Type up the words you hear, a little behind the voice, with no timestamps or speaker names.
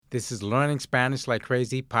This is Learning Spanish Like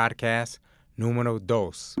Crazy podcast número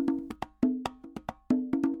 2.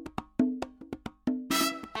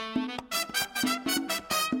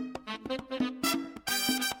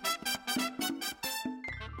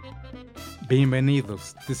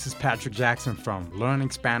 Bienvenidos. This is Patrick Jackson from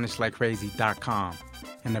LearningSpanishLikeCrazy.com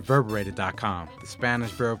and TheVerberator.com, the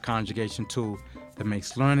Spanish verb conjugation tool that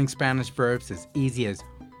makes learning Spanish verbs as easy as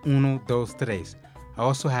uno, dos, tres. I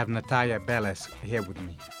also have Natalia Vélez here with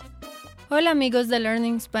me. Hola amigos de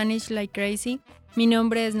Learning Spanish Like Crazy, mi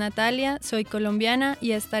nombre es Natalia, soy colombiana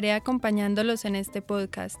y estaré acompañándolos en este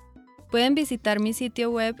podcast. Pueden visitar mi sitio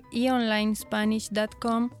web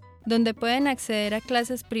eonlinespanish.com, donde pueden acceder a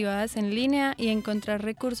clases privadas en línea y encontrar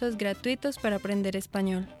recursos gratuitos para aprender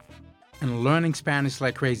español. And the Learning Spanish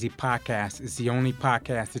Like Crazy podcast is the only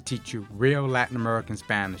podcast to teach you real Latin American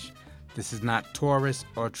Spanish. This is not tourist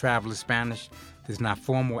or traveler Spanish. This is not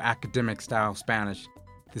formal academic style Spanish.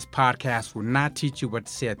 This podcast will not teach you what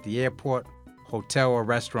to say at the airport, hotel, or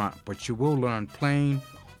restaurant, but you will learn plain,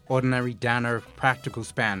 ordinary, down-to-earth, practical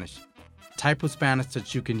Spanish. Type of Spanish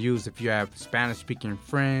that you can use if you have Spanish-speaking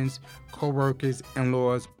friends, co-workers,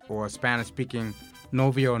 in-laws, or Spanish-speaking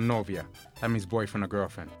novia or novia. That means boyfriend or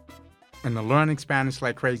girlfriend. And the Learning Spanish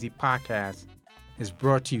Like Crazy podcast is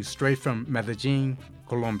brought to you straight from Medellín,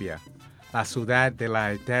 Colombia, la ciudad de la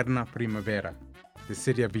eterna primavera, the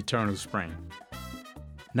city of eternal spring.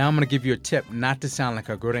 Now I'm going to give you a tip not to sound like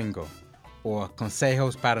a gringo, or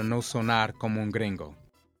consejos para no sonar como un gringo.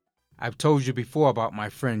 I've told you before about my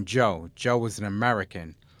friend Joe. Joe is an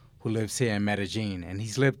American who lives here in Medellin, and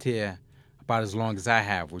he's lived here about as long as I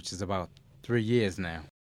have, which is about 3 years now.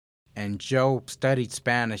 And Joe studied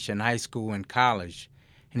Spanish in high school and college,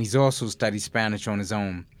 and he's also studied Spanish on his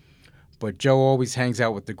own. But Joe always hangs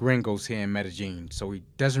out with the gringos here in Medellin, so he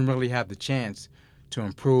doesn't really have the chance to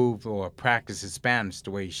improve or practice his Spanish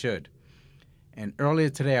the way he should. And earlier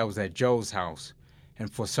today I was at Joe's house, and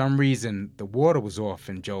for some reason the water was off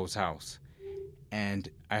in Joe's house. And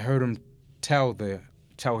I heard him tell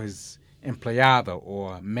his empleada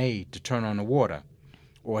or maid to turn on the water.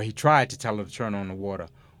 Or he tried to tell her to turn on the water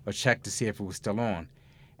or check to see if it was still on.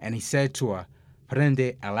 And he said to her,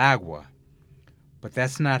 prende el agua. But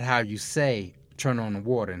that's not how you say turn on the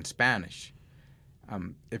water in Spanish.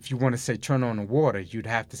 If you want to say turn on the water, you'd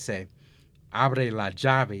have to say abre la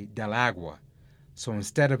llave del agua. So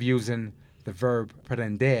instead of using the verb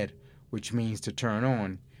prender, which means to turn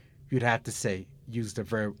on, you'd have to use the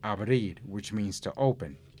verb abrir, which means to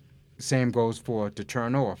open. The same goes for to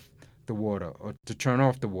turn off the water or to turn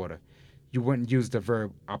off the water. You wouldn't use the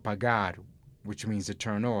verb apagar, which means to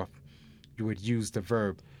turn off. You would use the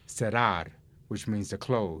verb cerrar, which means to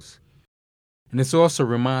close. And this also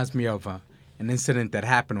reminds me of an incident that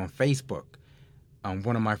happened on Facebook.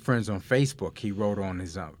 One of my friends on Facebook, he wrote on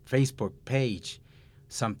his Facebook page,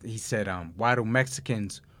 he said, why do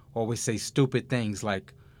Mexicans always say stupid things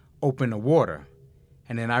like open the water?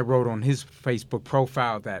 And then I wrote on his Facebook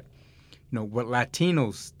profile that, what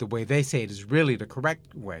Latinos, the way they say it is really the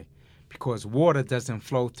correct way, because water doesn't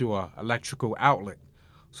flow through an electrical outlet.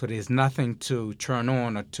 So there's nothing to turn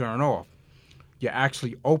on or turn off. You're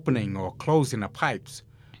actually opening or closing the pipes.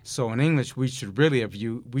 So in English, we should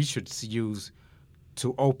use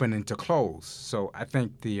to open and to close. So I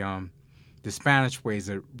think the Spanish way is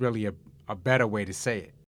really a better way to say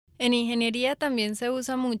it. En ingeniería también se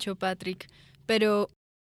usa mucho, Patrick, pero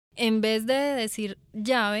en vez de decir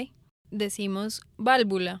llave, decimos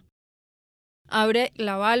válvula. Abre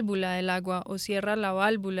la válvula del agua o cierra la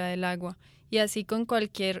válvula del agua, y así con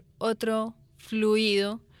cualquier otro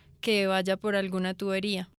fluido que vaya por alguna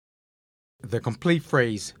tubería. The complete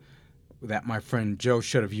phrase that my friend Joe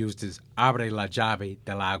should have used is abre la llave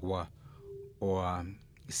del agua or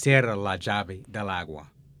cierra la llave del agua.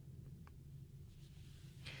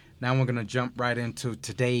 Now we're going to jump right into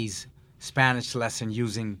today's Spanish lesson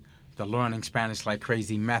using the Learning Spanish Like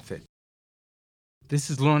Crazy method. This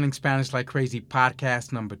is Learning Spanish Like Crazy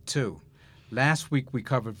podcast number 2. Last week we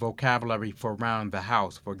covered vocabulary for around the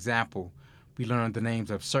house. For example, we learned the names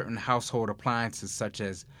of certain household appliances such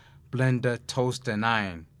as blender, toaster, and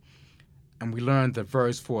iron. And we learned the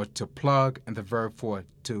verbs for to plug and the verb for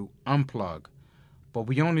to unplug. But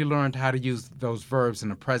we only learned how to use those verbs in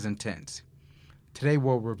the present tense. Today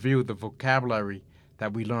we'll review the vocabulary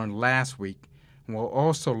that we learned last week, and we'll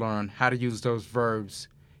also learn how to use those verbs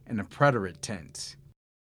in the preterite tense.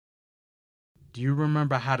 Do you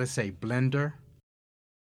remember how to say blender?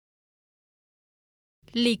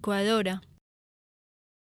 Licuadora.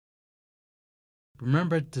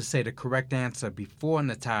 Remember to say the correct answer before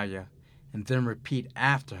Natalia and then repeat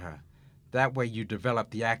after her. That way you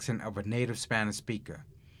develop the accent of a native Spanish speaker.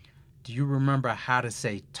 Do you remember how to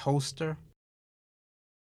say toaster?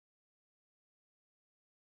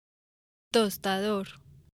 Tostador.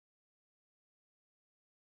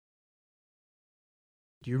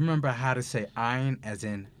 Do you remember how to say iron, as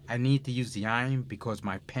in, I need to use the iron because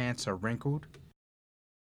my pants are wrinkled?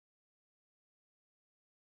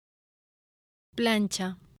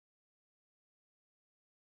 Plancha.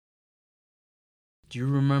 Do you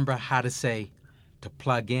remember how to say to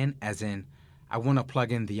plug in, as in, I want to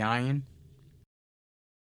plug in the iron?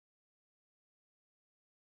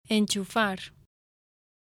 Enchufar.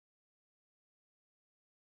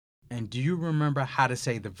 And do you remember how to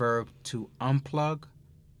say the verb to unplug?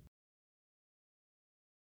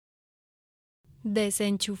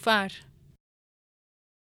 Desenchufar.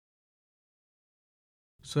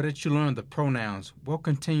 So that you learn the pronouns, we'll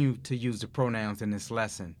continue to use the pronouns in this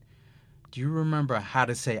lesson. Do you remember how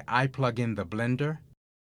to say I plug in the blender?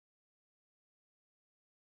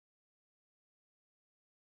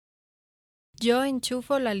 Yo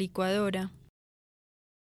enchufo la licuadora.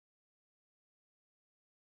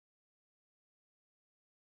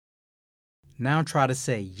 Now try to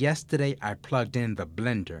say, yesterday I plugged in the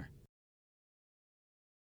blender.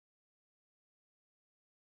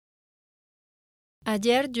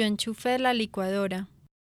 Ayer yo enchufé la licuadora.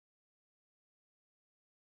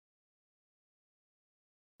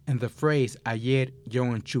 In the phrase, ayer yo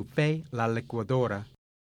enchufé la licuadora,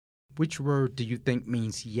 which word do you think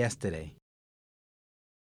means yesterday?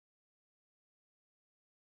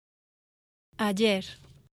 Ayer.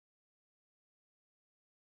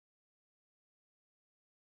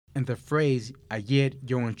 In the phrase, ayer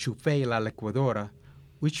yo enchufé la licuadora,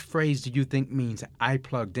 which phrase do you think means I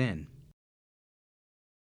plugged in?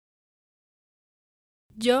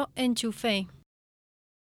 Yo enchufé.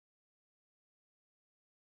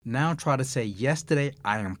 Now try to say, yesterday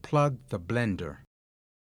I unplugged the blender.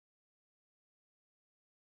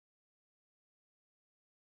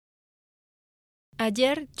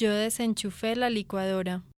 Ayer yo desenchufé la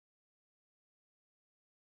licuadora.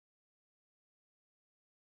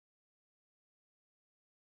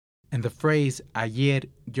 In the phrase, ayer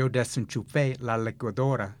yo desenchufé la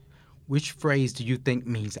licuadora, which phrase do you think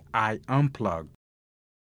means I unplugged?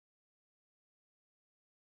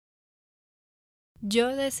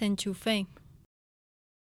 Yo desenchufé.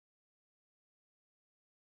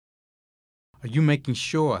 Are you making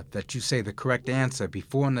sure that you say the correct answer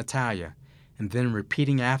before Natalia and then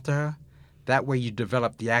repeating after her? That way you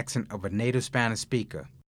develop the accent of a native Spanish speaker.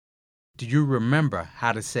 Do you remember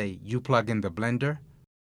how to say you plug in the blender?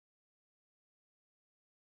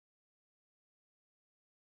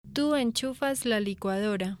 Tú enchufas la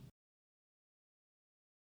licuadora.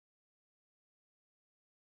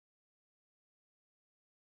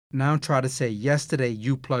 Now try to say, yesterday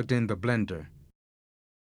you plugged in the blender.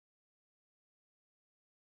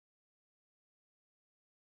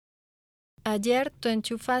 Ayer tú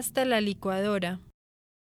enchufaste la licuadora.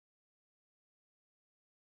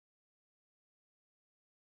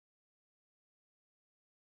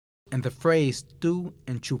 In the phrase, tú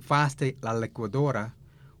enchufaste la licuadora,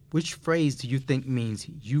 which phrase do you think means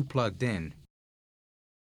you plugged in?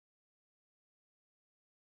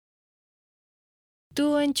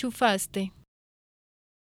 Tú enchufaste.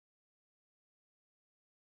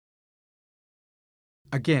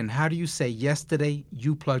 Again, how do you say yesterday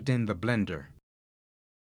you plugged in the blender?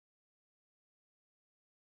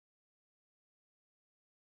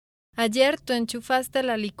 Ayer tú enchufaste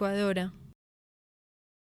la licuadora.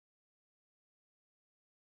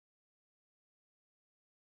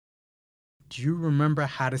 Do you remember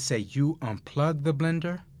how to say you unplugged the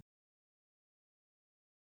blender?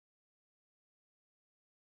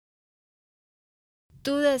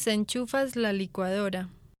 Tú desenchufas la licuadora.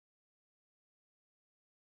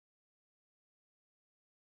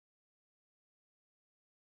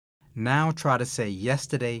 Now try to say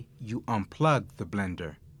yesterday you unplugged the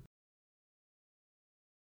blender.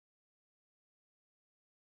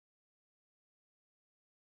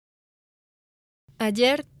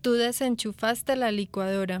 Ayer tú desenchufaste la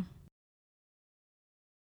licuadora.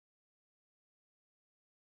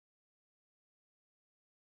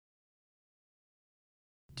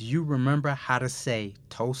 Do you remember how to say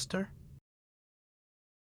toaster?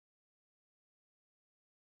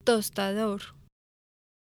 Tostador.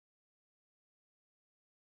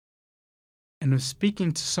 And if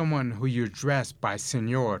speaking to someone who you address by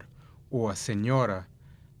señor or señora,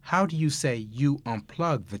 how do you say you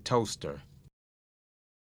unplug the toaster?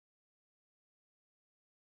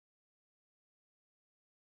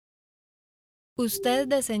 Usted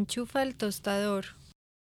desenchufa el tostador.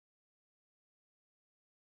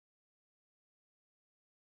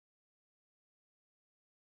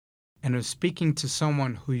 And if speaking to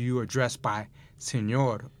someone who you address by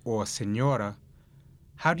señor or señora,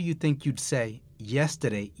 how do you think you'd say,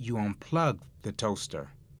 yesterday you unplugged the toaster?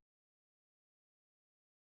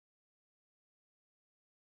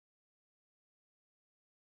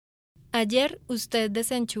 Ayer usted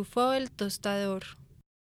desenchufó el tostador.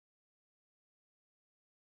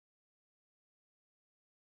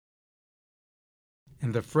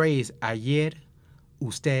 In the phrase ayer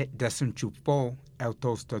usted desenchufó el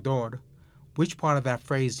tostador, which part of that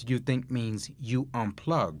phrase do you think means you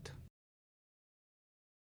unplugged?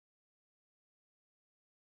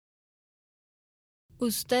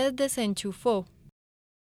 Usted desenchufó.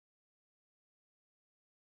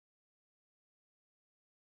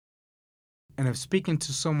 And if speaking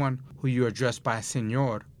to someone who you address by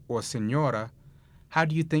señor or señora, how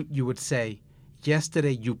do you think you would say,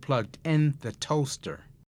 yesterday you plugged in the toaster?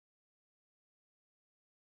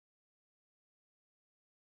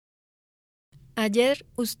 Ayer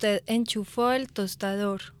usted enchufó el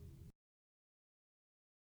tostador.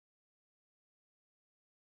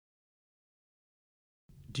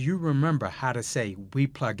 Do you remember how to say we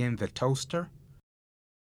plug in the toaster?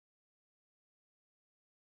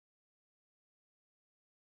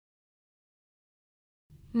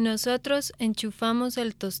 Nosotros enchufamos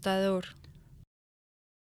el tostador.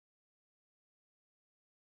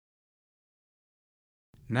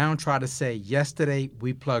 Now try to say yesterday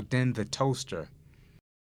we plugged in the toaster.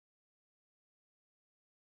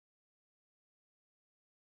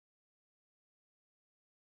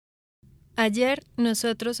 Ayer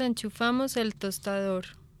nosotros enchufamos el tostador.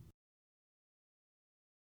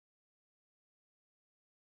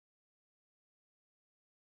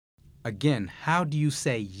 Again, how do you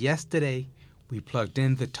say yesterday we plugged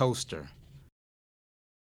in the toaster?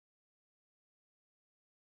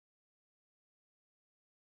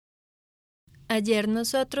 Ayer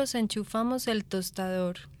nosotros enchufamos el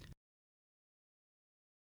tostador.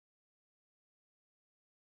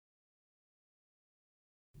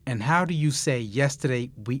 And how do you say yesterday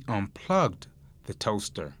we unplugged the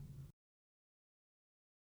toaster?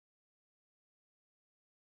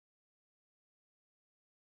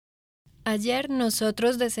 Ayer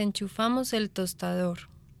nosotros desenchufamos el tostador.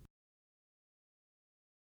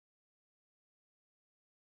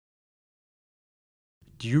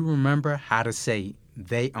 Do you remember how to say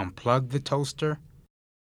they unplugged the toaster?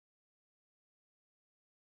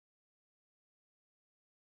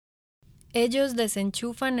 Ellos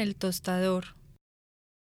desenchufan el tostador.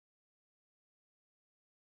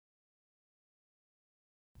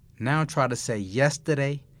 Now try to say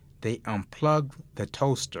yesterday they unplugged the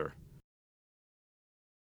toaster.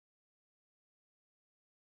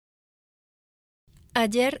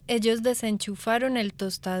 Ayer ellos desenchufaron el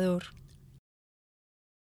tostador.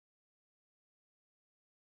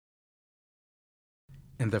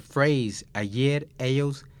 In the phrase ayer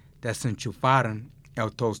ellos desenchufaron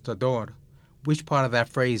el tostador, which part of that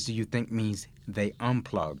phrase do you think means they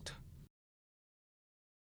unplugged?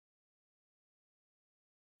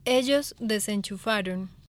 Ellos desenchufaron.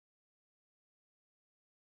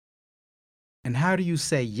 And how do you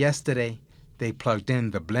say yesterday they plugged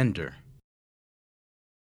in the blender?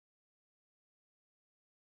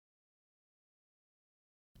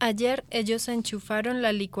 Ayer ellos enchufaron la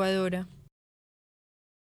licuadora.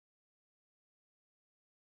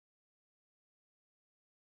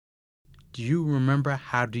 Do you remember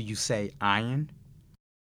how do you say iron?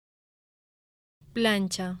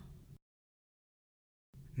 Plancha.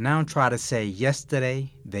 Now try to say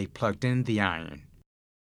yesterday they plugged in the iron.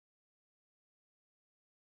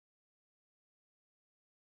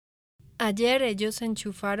 Ayer ellos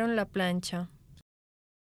enchufaron la plancha.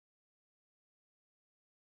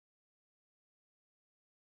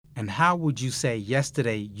 And how would you say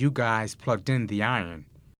yesterday you guys plugged in the iron?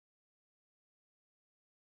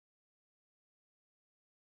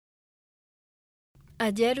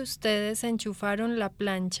 Ayer ustedes enchufaron la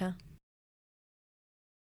plancha.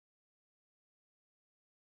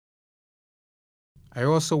 I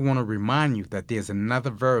also want to remind you that there's another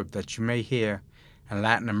verb that you may hear in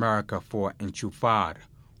Latin America for enchufar,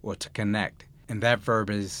 or to connect, and that verb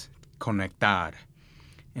is conectar.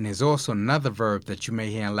 And there's also another verb that you may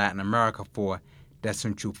hear in Latin America for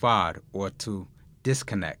desenchufar, or to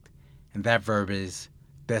disconnect, and that verb is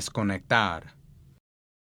desconectar.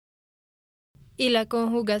 Y la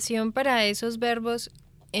conjugación para esos verbos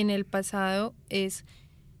en el pasado es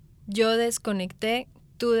yo desconecté,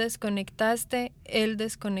 tú desconectaste, él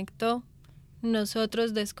desconectó,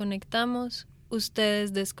 nosotros desconectamos,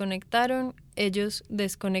 ustedes desconectaron, ellos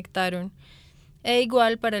desconectaron. E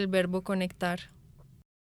igual para el verbo conectar.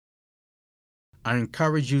 I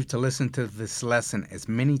encourage you to listen to this lesson as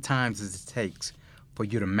many times as it takes for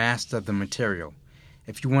you to master the material.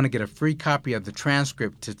 If you want to get a free copy of the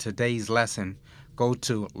transcript to today's lesson, go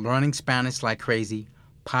to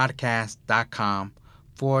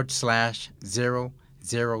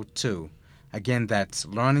learningspanishlikeCrazy.com/002. Again, that's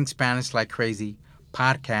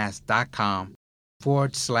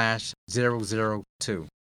learningspanishlikeCrazy.com/002.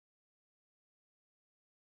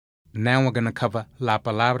 Now we're going to cover La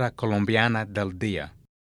Palabra Colombiana del Día.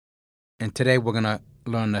 And today we're going to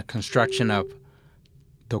learn the construction of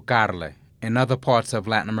tocarle. In other parts of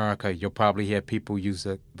Latin America, you'll probably hear people use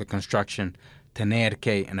the construction tener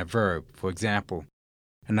que in a verb. For example,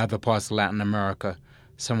 in other parts of Latin America,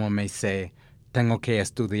 someone may say, tengo que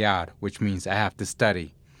estudiar, which means I have to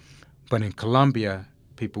study. But in Colombia,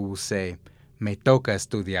 people will say, me toca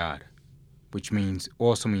estudiar, which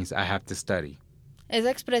also means I have to study. Esa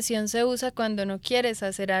expresión se usa cuando no quieres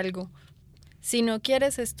hacer algo. Si no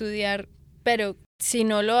quieres estudiar, pero si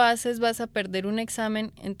no lo haces vas a perder un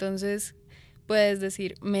examen, entonces puedes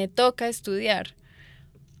decir, me toca estudiar.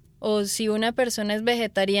 O si una persona es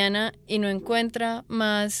vegetariana y no encuentra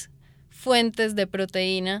más fuentes de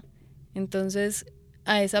proteína, entonces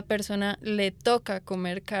a esa persona le toca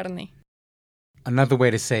comer carne. Another way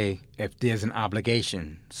to say if there's an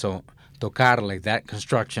obligation. So, tocarle, that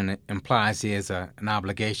construction implies there's an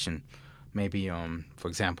obligation. Maybe, for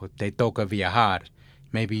example, te toca viajar.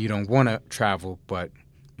 Maybe you don't want to travel, but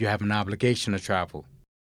you have an obligation to travel.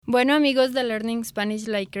 Bueno, amigos de Learning Spanish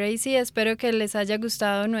Like Crazy, espero que les haya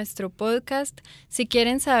gustado nuestro podcast. Si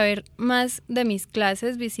quieren saber más de mis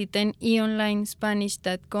clases, visiten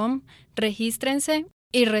eonlinespanish.com, regístrense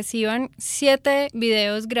y reciban 7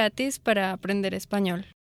 videos gratis para aprender español.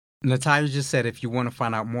 Natalia just said if you want to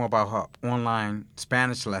find out more about her online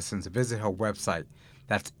Spanish lessons, visit her website.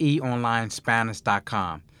 That's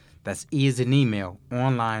eonlinespanish.com. That's E as in email,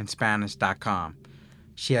 onlinespanish.com.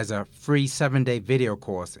 She has a free 7-day video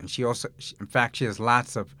course, and she has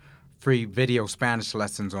lots of free video Spanish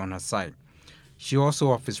lessons on her site. She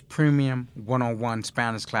also offers premium one-on-one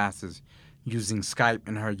Spanish classes using Skype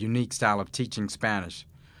and her unique style of teaching Spanish.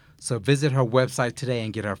 So visit her website today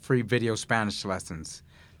and get her free video Spanish lessons.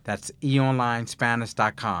 That's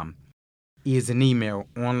eonlinespanish.com. E as in email,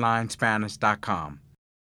 onlinespanish.com.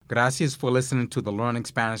 Gracias for listening to the Learning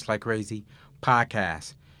Spanish Like Crazy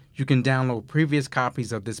podcast. You can download previous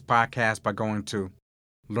copies of this podcast by going to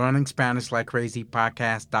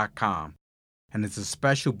learningspanishlikeCrazypodcast.com. And it's a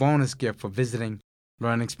special bonus gift for visiting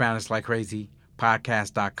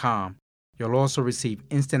learningspanishlikeCrazypodcast.com. You'll also receive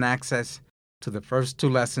instant access to the first 2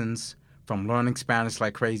 lessons from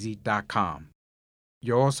learningspanishlikeCrazy.com.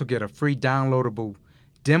 You'll also get a free downloadable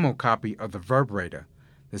demo copy of the Verbrator,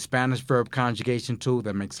 the Spanish verb conjugation tool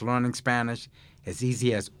that makes learning Spanish as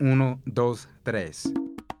easy as 1, 2, 3.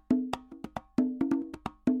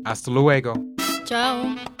 Hasta luego.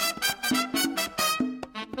 Chao.